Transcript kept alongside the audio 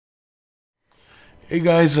Hey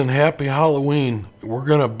guys, and happy Halloween. We're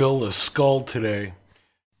gonna build a skull today.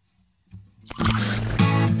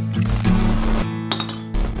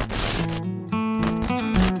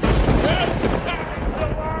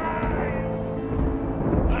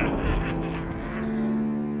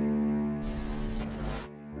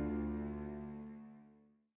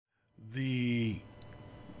 The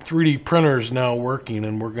 3D printer is now working,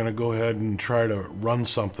 and we're gonna go ahead and try to run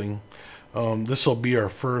something. This will be our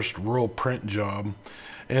first real print job.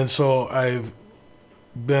 And so I've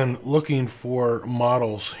been looking for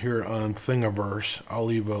models here on Thingiverse. I'll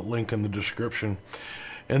leave a link in the description.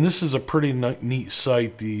 And this is a pretty neat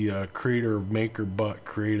site the creator of MakerBot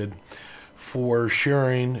created for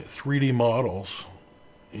sharing 3D models.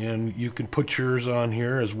 And you can put yours on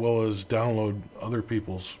here as well as download other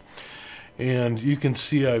people's. And you can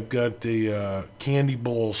see I've got a candy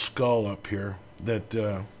bowl skull up here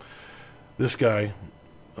that this guy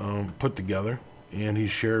put together, and he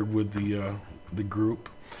shared with the group.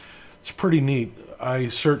 It's pretty neat. I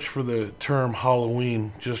searched for the term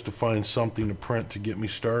Halloween just to find something to print to get me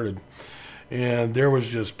started, and there was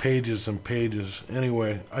just pages and pages.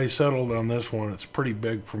 Anyway, I settled on this one. It's pretty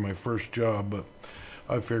big for my first job, but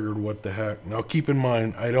I figured, what the heck. Now keep in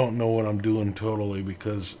mind, I don't know what I'm doing totally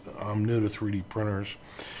because I'm new to 3D printers,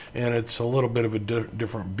 and it's a little bit of a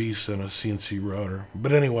different beast than a CNC router.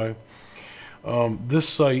 But anyway, this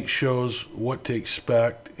site shows what to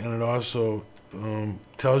expect, and it also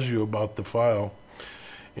tells you about the file,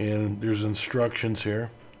 and there's instructions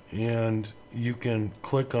here, and you can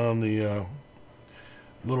click on the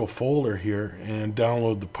little folder here and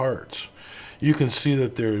download the parts. You can see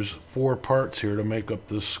that there's 4 parts here to make up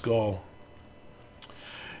this skull.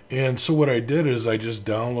 And so what I did is I just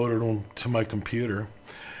downloaded them to my computer,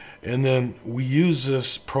 and then we use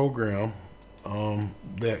this program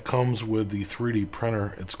that comes with the 3D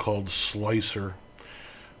printer. It's called Slicer,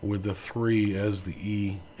 with the 3 as the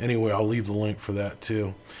E. Anyway, I'll leave the link for that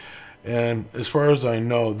too. And as far as I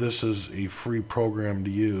know, this is a free program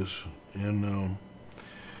to use, and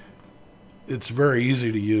it's very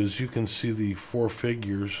easy to use. You can see the 4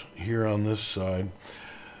 figures here on this side.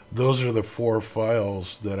 Those are the 4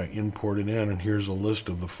 files that I imported in, and here's a list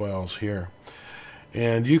of the files here.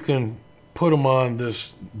 And you can put them on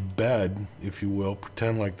this bed, if you will.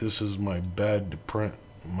 Pretend like this is my bed to print,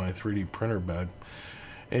 my 3D printer bed.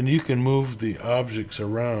 And you can move the objects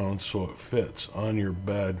around so it fits on your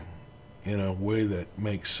bed in a way that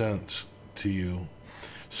makes sense to you,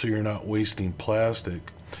 so you're not wasting plastic,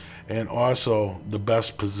 and also the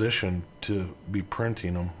best position to be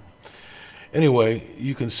printing them. Anyway,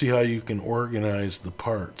 you can see how you can organize the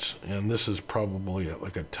parts, and this is probably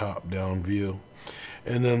like a top-down view.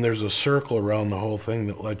 And then there's a circle around the whole thing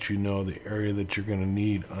that lets you know the area that you're going to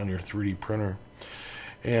need on your 3D printer.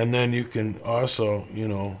 And then you can also,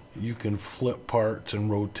 you can flip parts and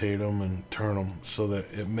rotate them and turn them so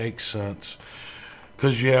that it makes sense.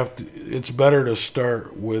 Because it's better to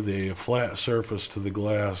start with a flat surface to the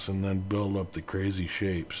glass and then build up the crazy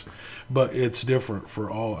shapes. But it's different for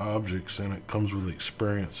all objects, and it comes with the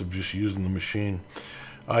experience of just using the machine.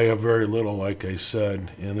 I have very little, like I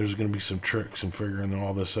said, and there's going to be some tricks in figuring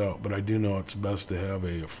all this out, but I do know it's best to have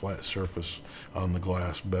a flat surface on the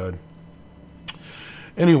glass bed.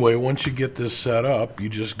 Anyway, once you get this set up, you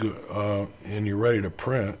just go and you're ready to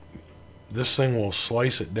print. This thing will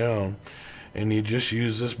slice it down, and you just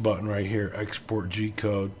use this button right here, export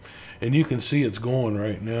G-code, and you can see it's going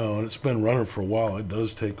right now, and it's been running for a while. It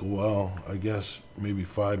does take a while, I guess maybe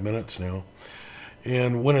 5 minutes now.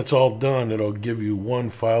 And when it's all done, it'll give you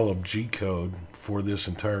one file of G-code for this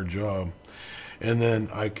entire job. And then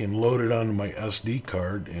I can load it onto my SD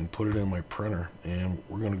card and put it in my printer. And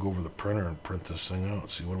we're going to go over the printer and print this thing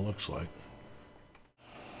out, see what it looks like.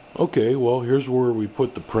 Okay, well, here's where we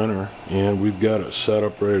put the printer, and we've got it set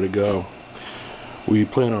up ready to go. We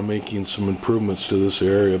plan on making some improvements to this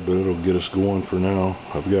area, but it'll get us going for now.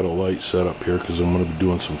 I've got a light set up here because I'm going to be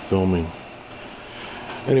doing some filming.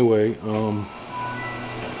 Anyway,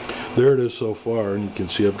 there it is so far, and you can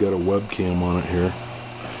see I've got a webcam on it here,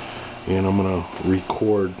 and I'm going to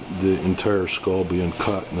record the entire skull being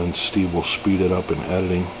cut, and then Steve will speed it up in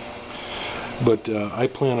editing. But I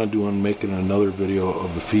plan on making another video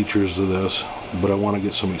of the features of this, but I want to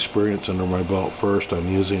get some experience under my belt first on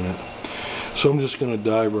using it. So I'm just going to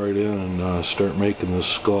dive right in and start making this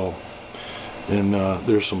skull. And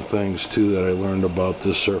there's some things too that I learned about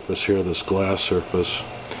this surface here, this glass surface.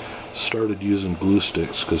 Started using glue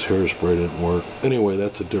sticks because hairspray didn't work. Anyway,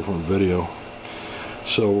 that's a different video.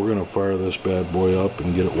 So we're going to fire this bad boy up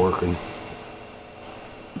and get it working.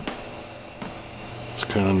 It's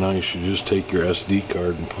kind of nice. You just take your SD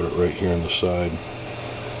card and put it right here on the side.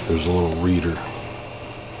 There's a little reader.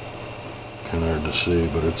 Kind of hard to see,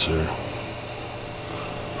 but it's there.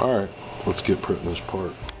 Alright, let's get printing this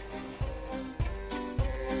part.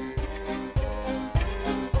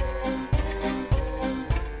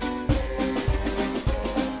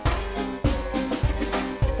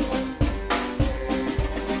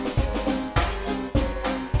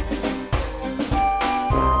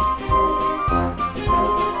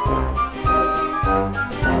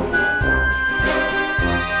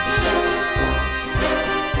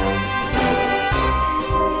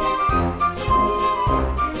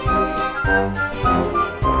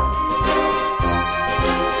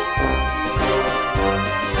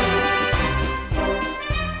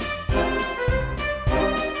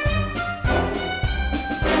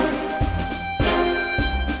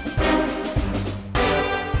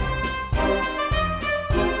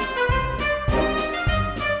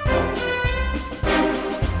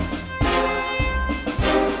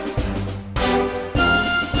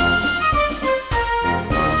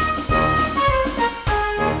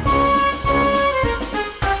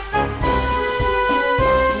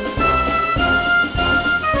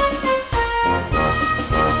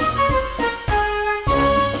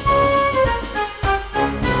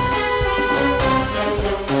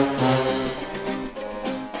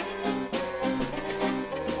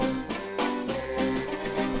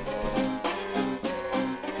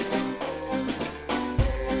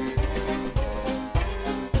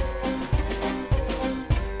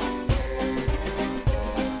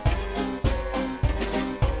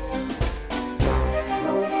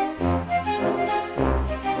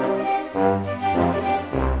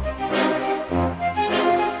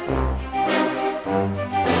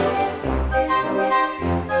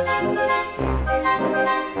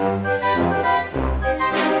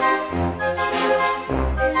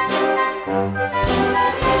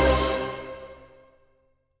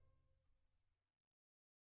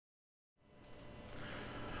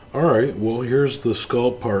 Alright, well here's the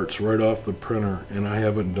skull parts right off the printer, and I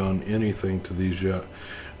haven't done anything to these yet.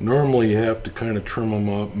 Normally you have to kind of trim them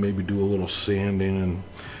up, maybe do a little sanding, and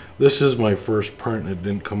this is my first print and it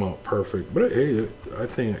didn't come out perfect, but hey, I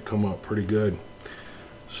think it come out pretty good.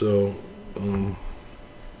 So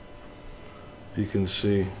you can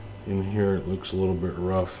see in here it looks a little bit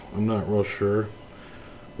rough. I'm not real sure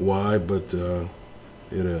why, but it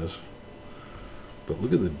is. But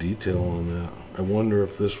look at the detail on that. I wonder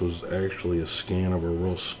if this was actually a scan of a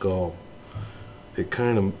real skull. It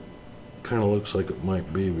kind of looks like it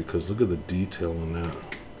might be, because look at the detail in that.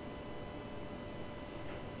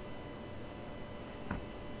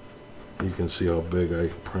 You can see how big I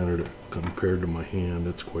printed it compared to my hand.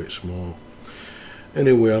 It's quite small.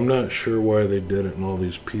 Anyway, I'm not sure why they did it in all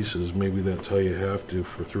these pieces. Maybe that's how you have to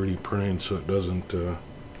for 3D printing, so it doesn't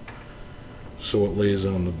so it lays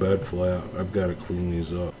on the bed flat. I've got to clean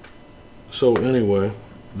these up. So anyway,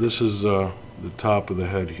 this is the top of the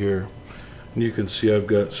head here, and you can see I've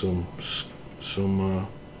got some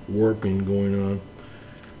warping going on,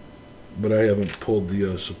 but I haven't pulled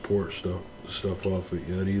the support stuff off it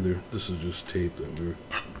yet either. This is just tape that we're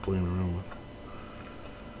playing around with,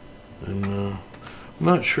 and I'm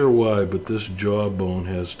not sure why, but this jawbone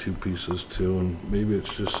has two pieces too, and maybe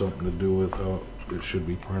it's just something to do with how it should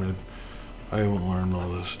be printed. I haven't learned all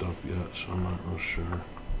this stuff yet, so I'm not real sure.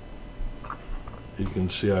 You can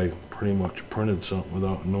see I pretty much printed something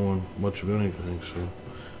without knowing much of anything, so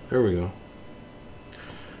there we go.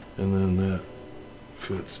 And then that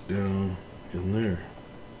fits down in there.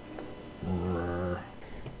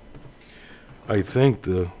 I think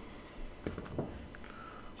the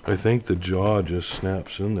jaw just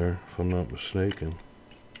snaps in there, if I'm not mistaken.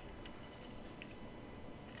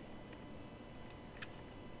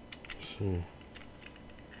 See.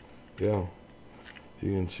 Yeah,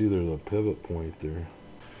 you can see there's a pivot point there.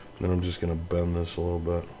 Then I'm just going to bend this a little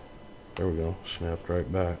bit. There we go, snapped right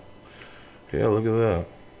back. Yeah, look at that.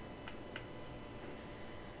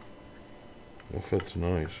 That fits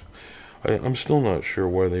nice. I'm still not sure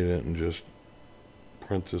why they didn't just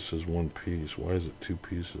print this as one piece. Why is it two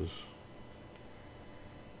pieces?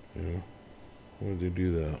 Yeah, why did they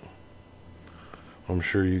do that? I'm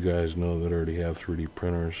sure you guys know that already have 3D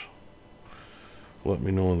printers. Let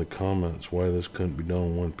me know in the comments why this couldn't be done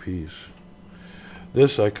in one piece.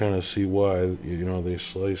 This I kind of see why, you know, they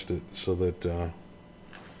sliced it so that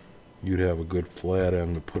you'd have a good flat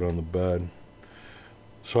end to put on the bed.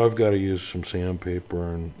 So I've got to use some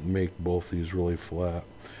sandpaper and make both these really flat.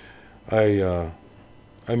 I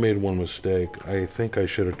made one mistake. I think I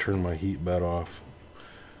should have turned my heat bed off,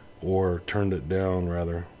 or turned it down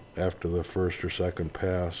rather, after the first or second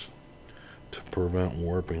pass to prevent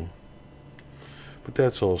warping. But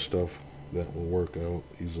that's all stuff that will work out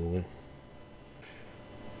easily.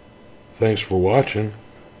 Thanks for watching,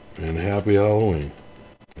 and happy Halloween.